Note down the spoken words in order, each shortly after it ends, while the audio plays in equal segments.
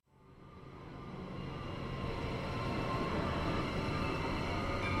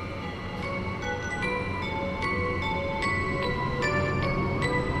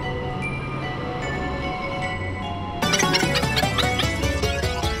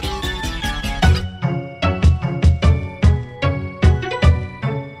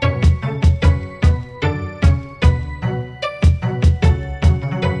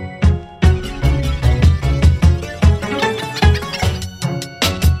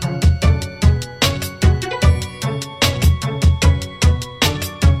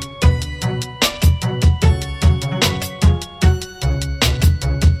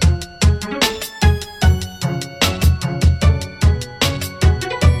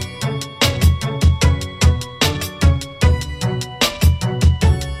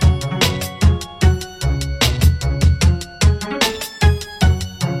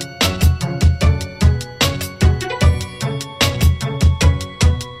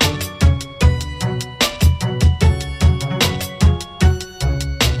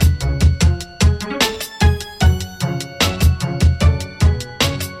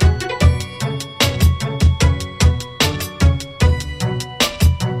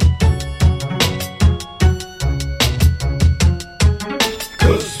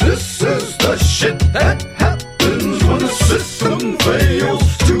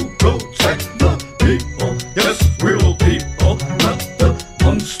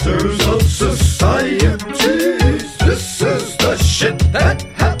monsters of society. This is the shit that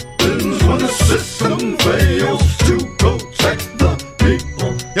happens when the system fails to protect the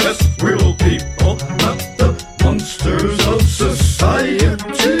people. Yes, real people, not the monsters of society.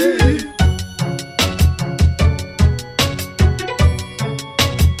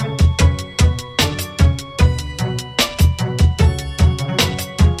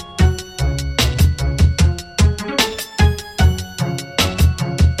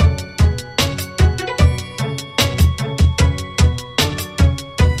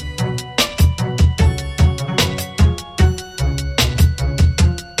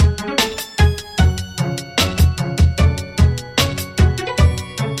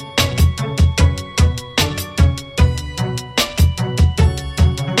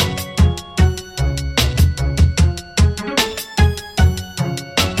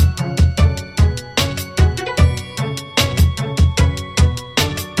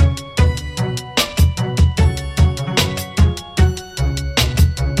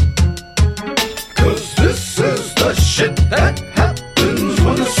 Shit that happens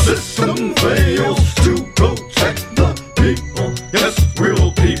when the system fails to protect the people. Yes,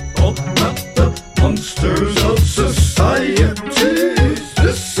 real people, not the monsters of society.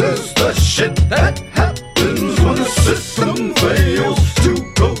 This is the shit that happens when the system fails to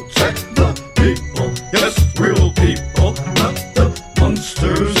protect the people. Yes, real people, not the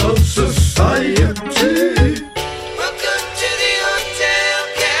monsters of society.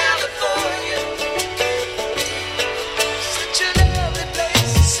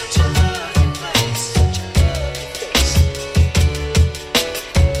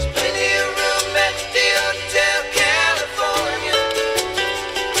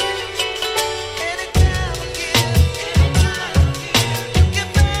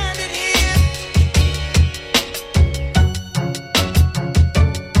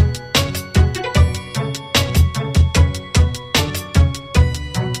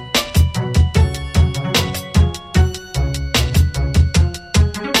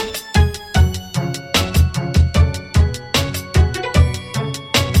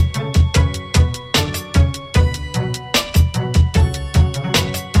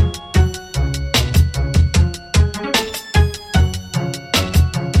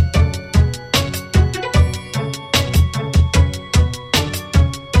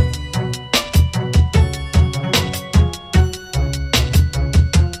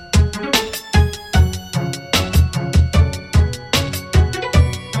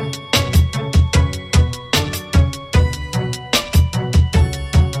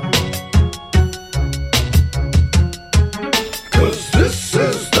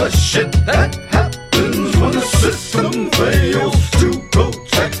 Shit that